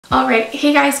Alright,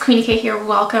 hey guys, Queenie K here.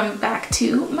 Welcome back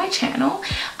to my channel.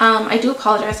 I do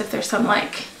apologize if there's some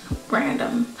like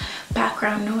random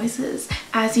background noises.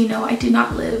 As you know, I do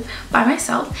not live by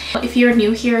myself. If you're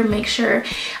new here, make sure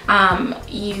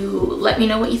you let me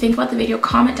know what you think about the video.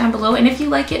 Comment down below, and if you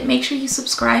like it, make sure you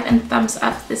subscribe and thumbs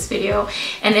up this video.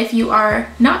 And if you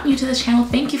are not new to this channel,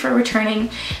 thank you for returning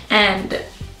and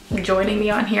joining me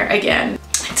on here again.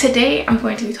 Today I'm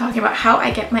going to be talking about how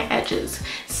I get my edges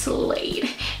slayed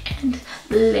and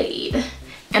laid.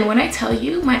 And when I tell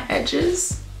you my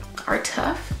edges are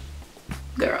tough,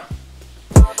 girl.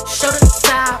 Shoulder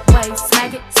sideways,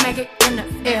 smack it in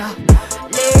the air.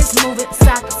 Legs move it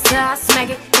side to side, smack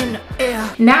it in the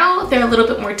air. Now they're a little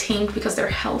bit more tamed because they're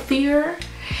healthier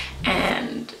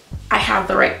and I have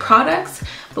the right products.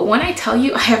 But when I tell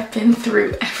you I have been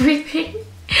through everything,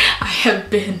 I have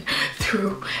been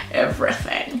through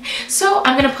everything. So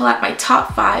I'm gonna pull out my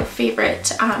top 5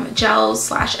 favorite gels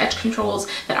slash edge controls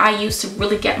that I use to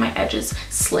really get my edges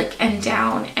slick and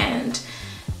down and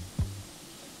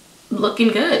looking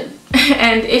good.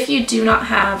 And if you do not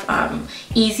have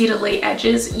easy to lay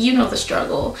edges, you know the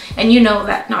struggle, and you know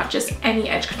that not just any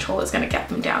edge control is gonna get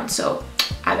them down. So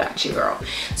I got you, girl.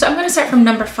 So I'm gonna start from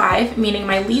number 5, meaning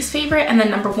my least favorite, and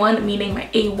then number 1, meaning my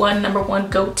A1, number 1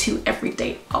 go-to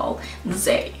everyday all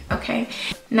day, okay?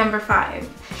 Number 5.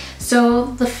 So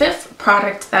the 5th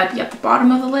product that'd be at the bottom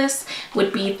of the list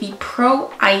would be the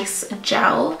Pro Ice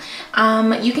Gel.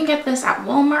 You can get this at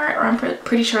Walmart, or I'm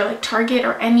pretty sure like Target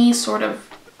or any sort of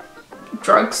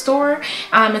drugstore.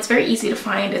 It's very easy to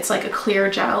find. It's like a clear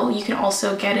gel. You can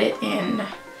also get it in,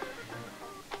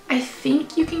 I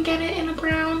think you can get it in a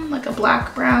brown, like a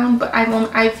black brown, but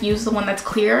I've used the one that's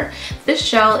clear. This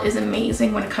gel is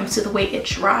amazing when it comes to the way it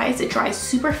dries. It dries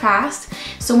super fast.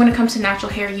 So when it comes to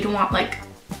natural hair, you don't want like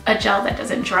a gel that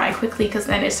doesn't dry quickly, because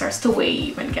then it starts to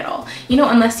wave and get all, you know,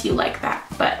 unless you like that.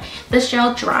 But this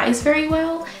gel dries very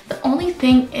well. The only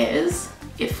thing is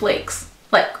it flakes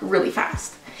like really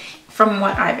fast, from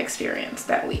what I've experienced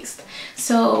at least.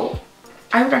 So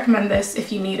I would recommend this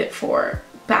if you need it for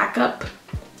backup,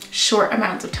 short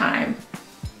amounts of time,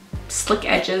 slick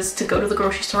edges to go to the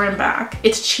grocery store and back.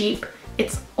 It's cheap.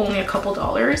 It's only a couple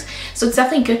dollars. So it's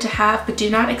definitely good to have, but do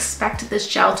not expect this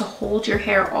gel to hold your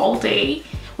hair all day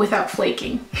without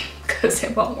flaking, because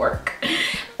it won't work.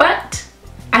 But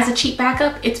as a cheap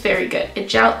backup, it's very good. It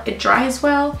dries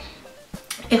well,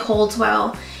 it holds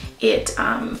well, it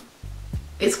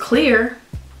is clear,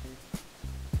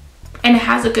 and it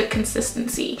has a good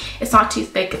consistency. It's not too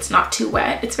thick, it's not too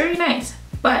wet. It's very nice.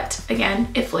 But again,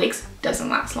 it flakes, doesn't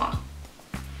last long.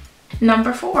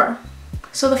 Number 4.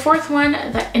 So the 4th one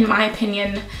that in my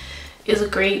opinion is a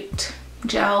great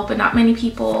gel, but not many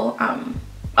people,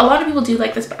 a lot of people do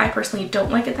like this, but I personally don't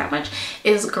like it that much,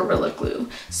 is Gorilla Glue.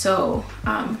 So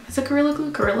is it Gorilla Glue?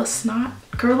 Gorilla Snot?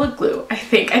 Gorilla Glue, I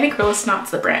think. I think Gorilla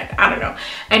Snot's the brand. I don't know.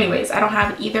 Anyways, I don't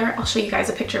have it either. I'll show you guys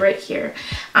a picture right here.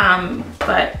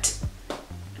 But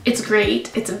it's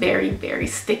great. It's very, very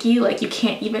sticky. Like you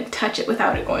can't even touch it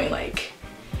without it going like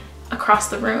across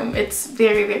the room. It's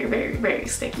very, very, very, very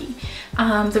sticky.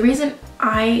 The reason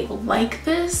I like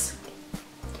this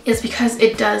is because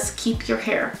it does keep your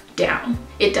hair down.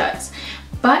 It does.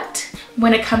 But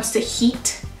when it comes to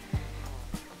heat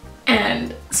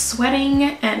and sweating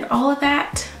and all of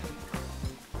that,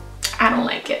 I don't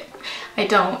like it. I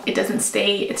don't. It doesn't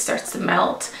stay. It starts to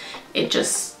melt. It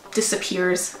just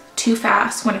disappears too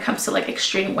fast when it comes to like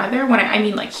extreme weather. When I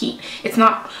mean like heat, it's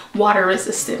not water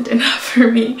resistant enough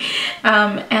for me.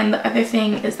 And the other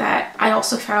thing is that I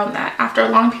also found that after a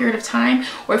long period of time,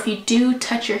 or if you do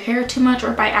touch your hair too much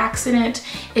or by accident,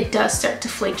 it does start to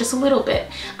flake just a little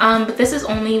bit. But this is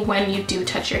only when you do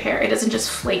touch your hair. It doesn't just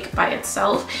flake by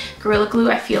itself. Gorilla Glue,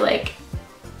 I feel like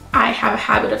I have a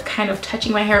habit of kind of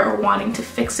touching my hair or wanting to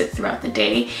fix it throughout the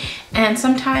day, and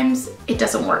sometimes it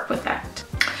doesn't work with that.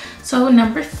 So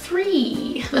number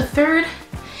 3, the 3rd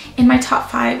in my top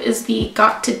 5 is the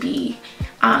Got To Be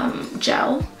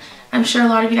gel. I'm sure a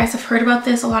lot of you guys have heard about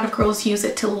this. A lot of girls use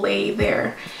it to lay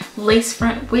their lace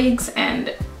front wigs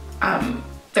and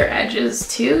their edges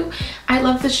too. I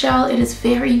love this gel. It is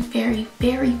very, very,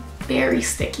 very, very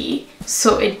sticky.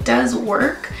 So it does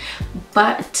work,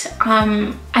 but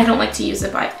I don't like to use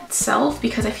it by itself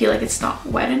because I feel like it's not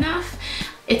wet enough.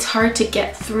 It's hard to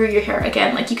get through your hair.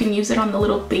 Again, like you can use it on the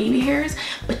little baby hairs,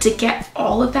 but to get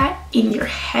all of that in your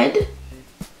head,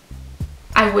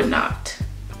 I would not.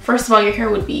 First of all, your hair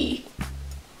would be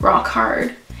rock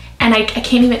hard, and I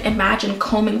can't even imagine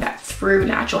combing that through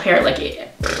natural hair. Like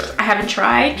I haven't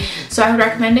tried. So I would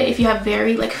recommend it if you have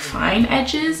very like fine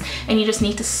edges and you just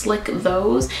need to slick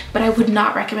those, but I would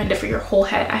not recommend it for your whole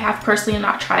head. I have personally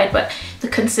not tried, but the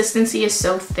consistency is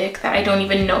so thick that I don't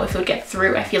even know if it would get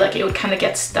through. I feel like it would kind of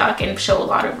get stuck and show a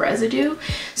lot of residue.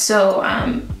 So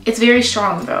it's very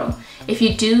strong though. If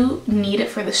you do need it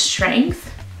for the strength,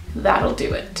 that'll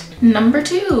do it. Number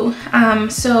 2,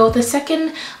 so the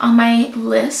second on my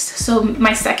list, so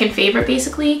my second favorite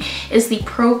basically, is the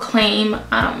Proclaim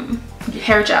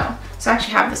hair gel. So I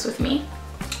actually have this with me.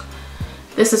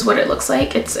 This is what it looks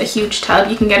like. It's a huge tub.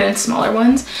 You can get it in smaller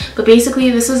ones, but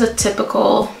basically this is a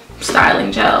typical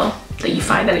styling gel that you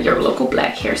find at your local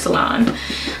black hair salon.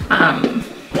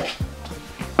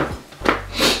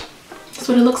 That's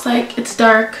what it looks like. It's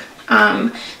dark.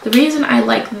 The reason I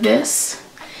like this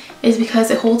is because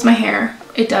it holds my hair.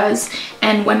 It does.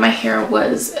 And when my hair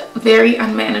was very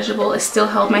unmanageable, it still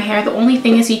held my hair. The only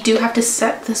thing is you do have to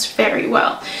set this very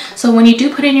well. So when you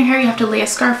do put it in your hair, you have to lay a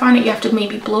scarf on it. You have to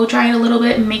maybe blow dry it a little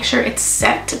bit and make sure it's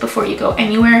set before you go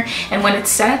anywhere. And when it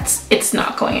sets, it's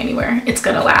not going anywhere. It's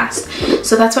gonna last.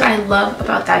 So that's what I love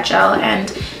about that gel. And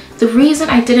the reason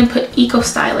I didn't put Eco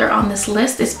Styler on this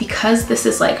list is because this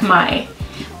is like my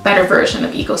better version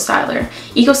of Eco Styler.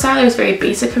 Eco Styler is very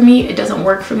basic for me. It doesn't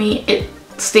work for me. It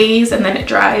stays and then it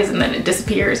dries and then it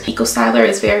disappears. Eco Styler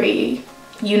is very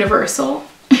universal.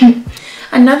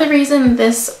 Another reason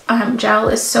this gel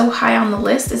is so high on the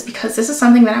list is because this is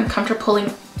something that I'm comfortable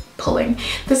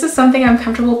This is something I'm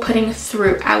comfortable putting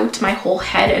throughout my whole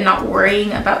head and not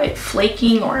worrying about it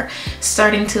flaking or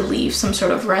starting to leave some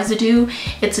sort of residue.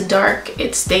 It's dark,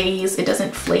 it stays, it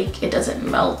doesn't flake, it doesn't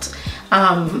melt.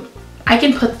 I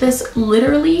can put this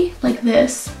literally like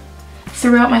this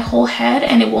throughout my whole head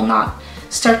and it will not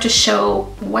start to show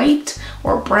white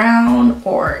or brown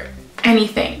or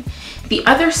anything. The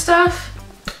other stuff,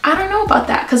 I don't know about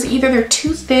that because either they're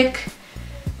too thick,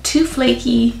 too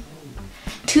flaky,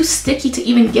 too sticky to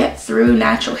even get through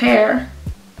natural hair.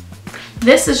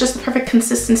 This is just the perfect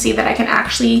consistency that I can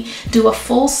actually do a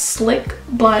full slick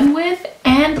bun with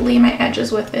and lay my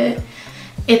edges with it.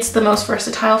 It's the most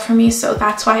versatile for me, so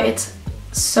that's why it's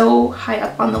so high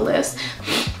up on the list.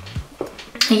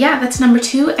 Yeah, that's number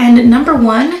 2. And number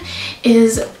 1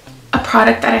 is a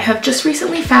product that I have just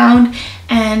recently found,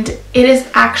 and it is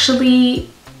actually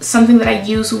something that I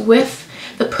use with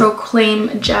the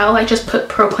Proclaim gel. I just put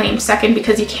Proclaim second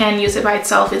because you can use it by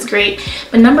itself. It's great.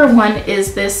 But number 1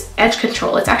 is this edge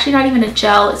control. It's actually not even a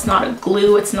gel. It's not a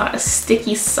glue. It's not a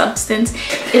sticky substance.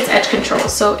 It's edge control.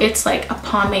 So it's like a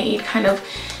pomade kind of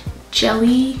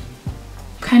jelly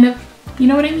kind of, you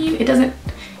know what I mean? It doesn't,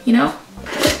 you know?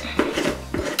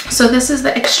 So this is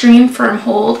the Extreme Firm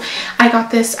Hold. I got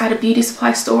this at a beauty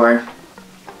supply store.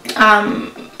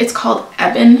 It's called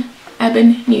Eben,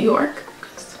 New York.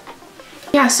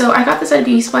 Yeah, so I got this at a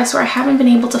beauty supply store. I haven't been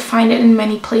able to find it in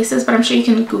many places, but I'm sure you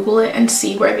can Google it and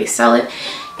see where they sell it.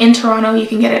 In Toronto, you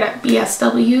can get it at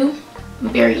BSW.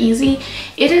 Very easy.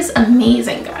 It is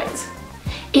amazing, guys.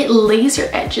 It lays your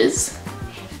edges.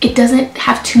 It doesn't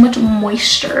have too much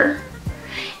moisture.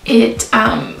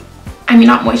 I mean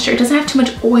not moisture, it doesn't have too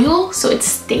much oil, so it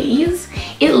stays.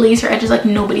 It lays your edges like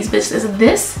nobody's business.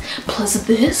 This plus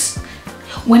this,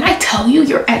 when I tell you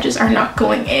your edges are not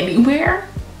going anywhere,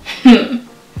 you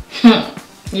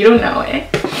don't know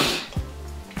it.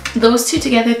 Those two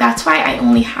together, that's why I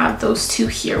only have those two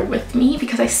here with me,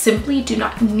 because I simply do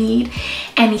not need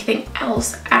anything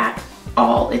else at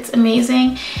all. It's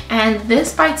amazing. And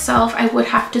this by itself, I would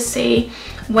have to say,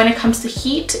 when it comes to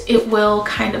heat, it will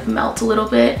kind of melt a little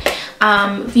bit.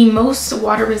 The most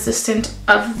water resistant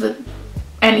of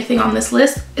anything on this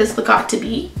list is the Got To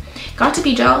Be. Got To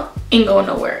Be gel ain't going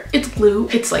nowhere. It's glue.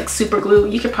 It's like super glue.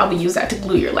 You could probably use that to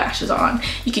glue your lashes on.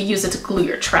 You could use it to glue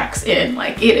your tracks in.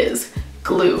 Like, it is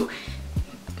glue.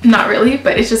 Not really,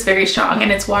 but it's just very strong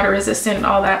and it's water resistant and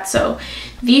all that. So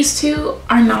these two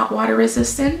are not water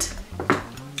resistant,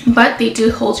 but they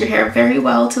do hold your hair very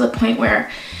well, to the point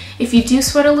where if you do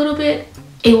sweat a little bit,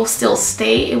 it will still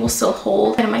stay, it will still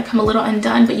hold, and it might come a little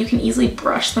undone, but you can easily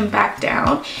brush them back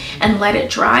down and let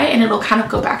it dry and it'll kind of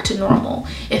go back to normal,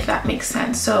 if that makes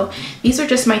sense. So these are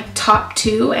just my top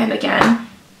 2, and again,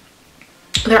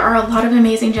 there are a lot of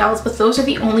amazing gels, but those are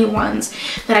the only ones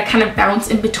that I kind of bounce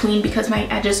in between because my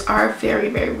edges are very,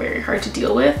 very, very hard to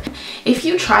deal with. If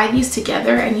you try these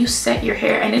together and you set your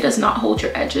hair and it does not hold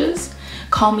your edges,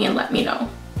 call me and let me know,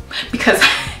 because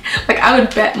like I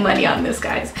would bet money on this,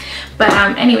 guys. But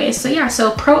anyways, so yeah,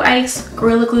 so Pro Ice,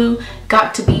 Gorilla Glue,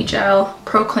 Got To Be gel,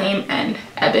 Proclaim, and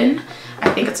Eben. I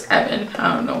think it's Evan.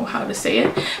 I don't know how to say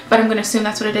it, but I'm gonna assume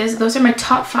that's what it is. Those are my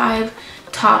top 5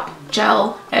 top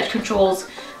gel edge controls,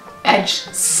 edge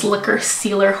slicker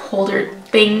sealer holder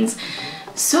things.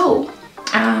 So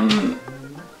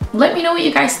let me know what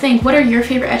you guys think. What are your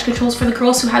favorite edge controls for the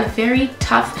girls who have very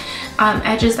tough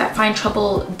edges that find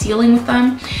trouble dealing with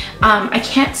them? I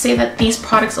can't say that these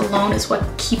products alone is what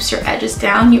keeps your edges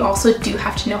down. You also do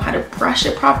have to know how to brush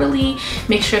it properly,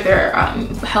 make sure they're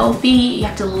healthy. You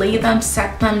have to lay them,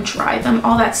 set them, dry them,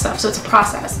 all that stuff. So it's a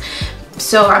process.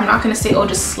 So I'm not going to say, oh,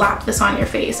 just slap this on your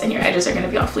face and your edges are going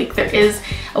to be on fleek. There is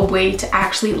a way to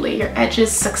actually lay your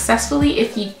edges successfully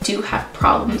if you do have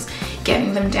problems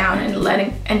getting them down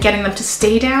and getting them to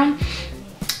stay down.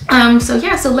 So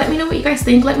yeah, so let me know what you guys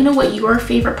think. Let me know what your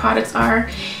favorite products are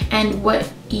and what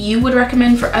you would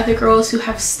recommend for other girls who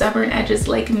have stubborn edges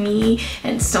like me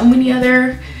and so many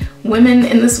other women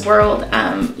in this world.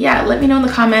 Yeah, let me know in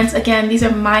the comments. Again, these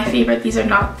are my favorite. These are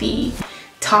not the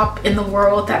top in the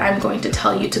world that I'm going to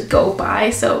tell you to go buy.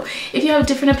 So if you have a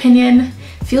different opinion,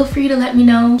 feel free to let me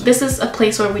know. This is a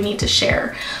place where we need to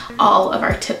share all of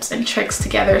our tips and tricks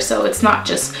together. So it's not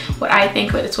just what I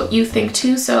think, but it's what you think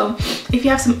too. So if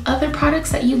you have some other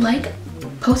products that you like,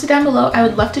 post it down below. I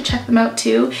would love to check them out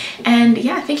too. And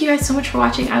yeah, thank you guys so much for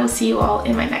watching. I will see you all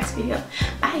in my next video.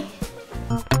 Bye.